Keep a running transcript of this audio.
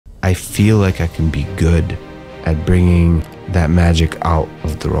I feel like I can be good at bringing that magic out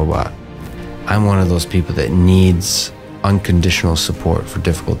of the robot. I'm one of those people that needs unconditional support for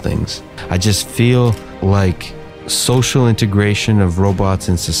difficult things. I just feel like social integration of robots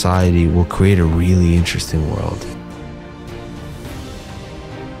in society will create a really interesting world.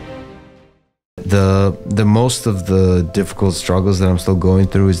 The most of the difficult struggles that I'm still going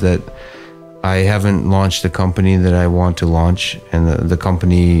through is that I haven't launched the company that I want to launch, and the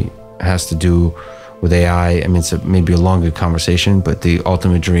company has to do with AI. I mean, it's maybe a longer conversation, but the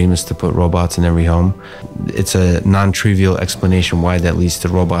ultimate dream is to put robots in every home. It's a non-trivial explanation why that leads to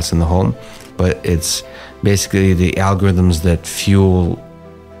robots in the home, but it's basically the algorithms that fuel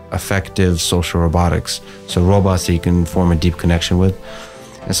effective social robotics. So robots that you can form a deep connection with.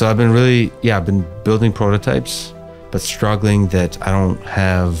 And so I've been really, I've been building prototypes, but struggling that I don't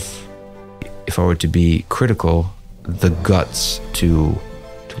have, if I were to be critical, the guts to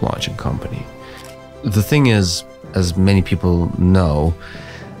launch a company. The thing is, as many people know,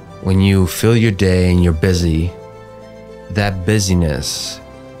 when you fill your day and you're busy, that busyness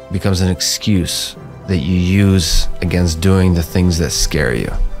becomes an excuse that you use against doing the things that scare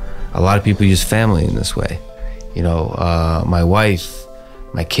you. A lot of people use family in this way. You know, my wife,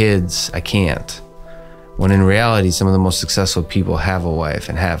 my kids, I can't. When in reality, some of the most successful people have a wife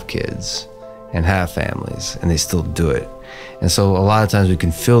and have kids and have families, and they still do it. And so a lot of times we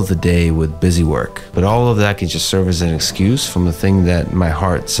can fill the day with busy work, but all of that can just serve as an excuse from the thing that my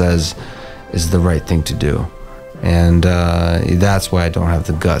heart says is the right thing to do. And that's why I don't have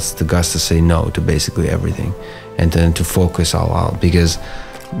the guts to say no to basically everything, and then to focus all out, because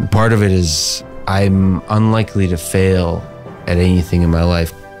part of it is I'm unlikely to fail at anything in my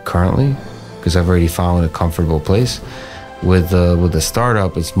life currently, because I've already found a comfortable place. With the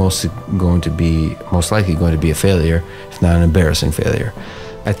startup, it's most likely going to be a failure, if not an embarrassing failure.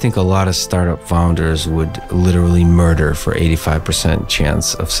 I think a lot of startup founders would literally murder for 85%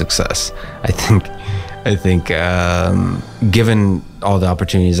 chance of success. I think given all the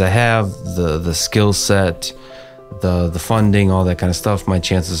opportunities I have, the skill set, the funding, all that kind of stuff, my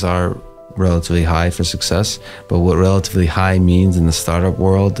chances are relatively high for success. But what relatively high means in the startup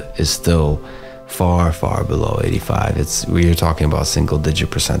world is still far, far below 85. We're talking about single-digit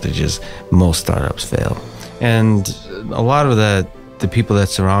percentages. Most startups fail. And a lot of that, the people that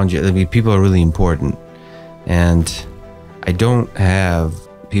surround you, I mean, people are really important. And I don't have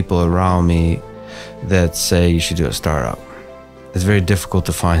people around me that say you should do a startup. It's very difficult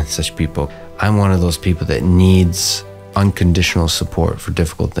to find such people. I'm one of those people that needs unconditional support for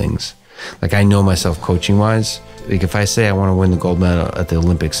difficult things. Like, I know myself coaching-wise. Like, if I say I want to win the gold medal at the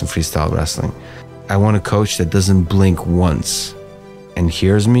Olympics in freestyle wrestling, I want a coach that doesn't blink once and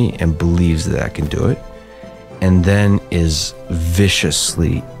hears me and believes that I can do it, and then is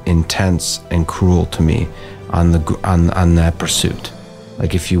viciously intense and cruel to me on that pursuit.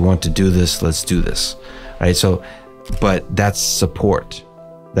 Like, if you want to do this, let's do this, right? So, but that's support.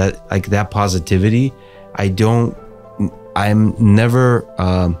 That positivity. I'm never,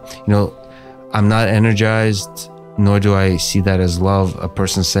 I'm not energized, nor do I see that as love. A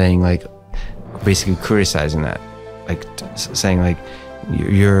person saying, like, basically criticizing that, like saying like,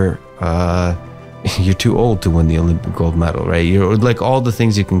 you're too old to win the Olympic gold medal, right? You're like, all the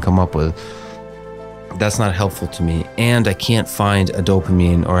things you can come up with. That's not helpful to me. And I can't find a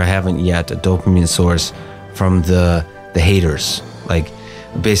dopamine, or I haven't yet, a dopamine source from the haters. Like,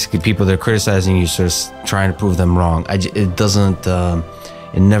 basically people that are criticizing you, sort of trying to prove them wrong.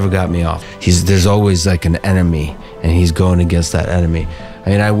 It never got me off. There's always like an enemy, and he's going against that enemy. I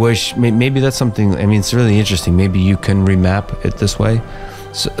mean, I wish, maybe that's something, I mean, it's really interesting. Maybe you can remap it this way,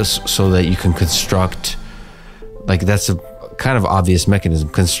 so that you can construct, like, that's a kind of obvious mechanism.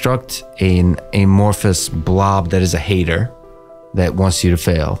 Construct an amorphous blob that is a hater, that wants you to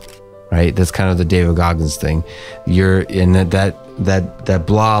fail, right? That's kind of the David Goggins thing. You're in that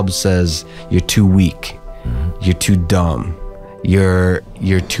blob says you're too weak, you're too dumb, you're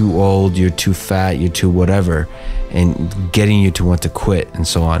too old, you're too fat, you're too whatever, and getting you to want to quit and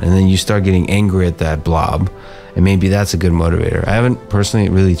so on. And then you start getting angry at that blob, and maybe that's a good motivator. I haven't personally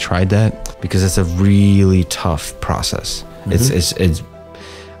really tried that, because it's a really tough process. It's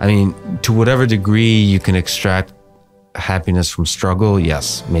I mean, to whatever degree you can extract happiness from struggle,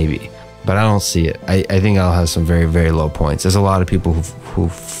 yes, maybe, but I don't see it. I think I'll have some very, very low points. There's a lot of people who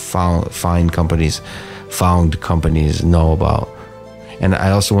found companies know about. And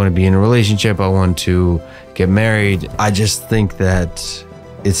I also want to be in a relationship. I want to get married. I just think that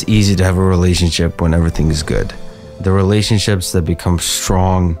it's easy to have a relationship when everything is good. The relationships that become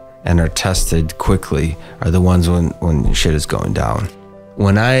strong and are tested quickly are the ones when shit is going down.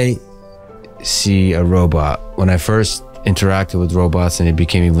 when I see a robot, when I first interacted with robots and it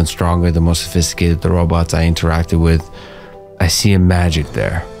became even stronger, the more sophisticated the robots I interacted with, I see a magic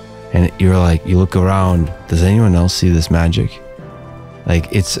there. And you're like, you look around, does anyone else see this magic?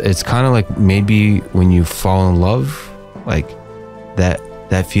 Like, it's kind of like maybe when you fall in love, like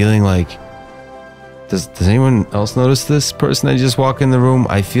that feeling like, does anyone else notice this person that just walked in the room?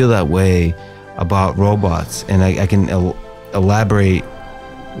 I feel that way about robots, and I can elaborate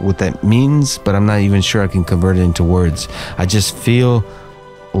what that means, but I'm not even sure I can convert it into words. I just feel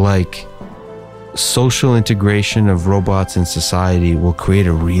like social integration of robots in society will create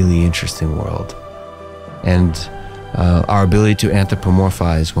a really interesting world. And our ability to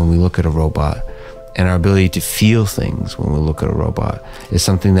anthropomorphize when we look at a robot, and our ability to feel things when we look at a robot, is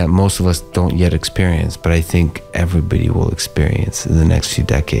something that most of us don't yet experience, but I think everybody will experience in the next few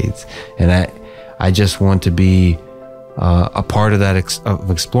decades. And I just want to be a part of that,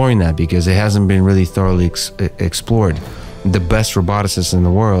 of exploring that, because it hasn't been really thoroughly explored. The best roboticists in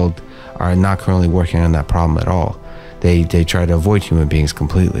the world are not currently working on that problem at all. They try to avoid human beings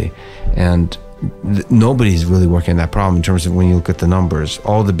completely. And nobody's really working on that problem in terms of when you look at the numbers.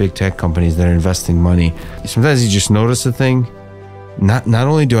 All the big tech companies that are investing money, sometimes you just notice a thing. Not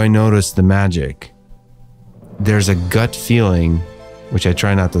only do I notice the magic, there's a gut feeling, which I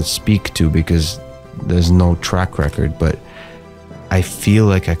try not to speak to because there's no track record, but I feel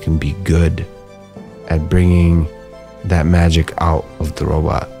like I can be good at bringing that magic out of the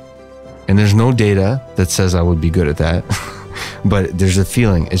robot. And there's no data that says I would be good at that, but there's a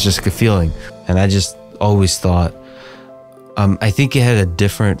feeling. It's just a feeling. And I just always thought, I think it had a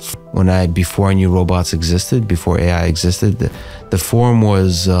different, before I knew robots existed, before AI existed, the form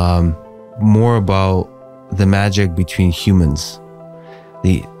was more about the magic between humans.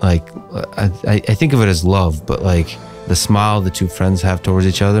 I think of it as love, but like the smile the two friends have towards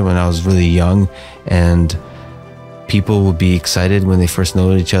each other when I was really young, and people would be excited when they first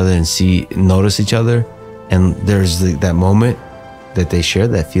know each other and notice each other, and there's that moment that they share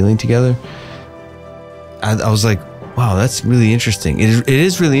that feeling together. I was like, wow, that's really interesting. It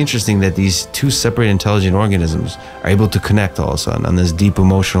is really interesting that these two separate intelligent organisms are able to connect all of a sudden on this deep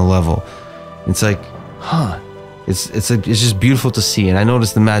emotional level. It's like, huh. It's just beautiful to see, and I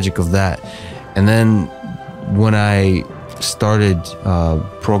noticed the magic of that. And then when I started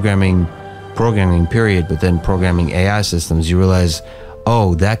programming period, but then programming AI systems, you realize,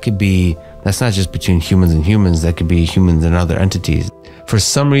 oh, that's not just between humans and humans, that could be humans and other entities. For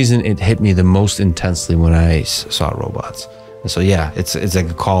some reason, it hit me the most intensely when I saw robots. And so yeah, it's like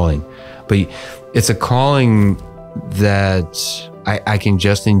a calling, but it's a calling that I can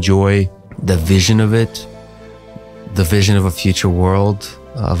just enjoy the vision of it, the vision of a future world,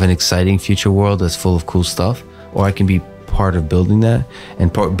 of an exciting future world that's full of cool stuff, or I can be part of building that.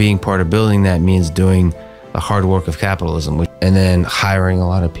 And being part of building that means doing the hard work of capitalism, and then hiring a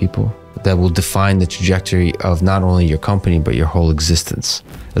lot of people that will define the trajectory of not only your company, but your whole existence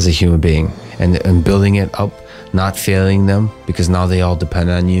as a human being, and building it up, not failing them, because now they all depend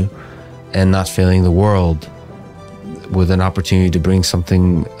on you, and not failing the world with an opportunity to bring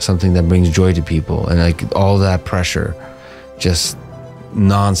something that brings joy to people. And like all that pressure, just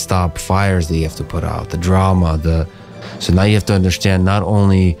non-stop fires that you have to put out, the drama, so now you have to understand not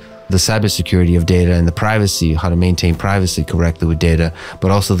only the cybersecurity of data and the privacy, how to maintain privacy correctly with data,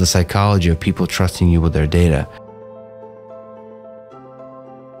 but also the psychology of people trusting you with their data.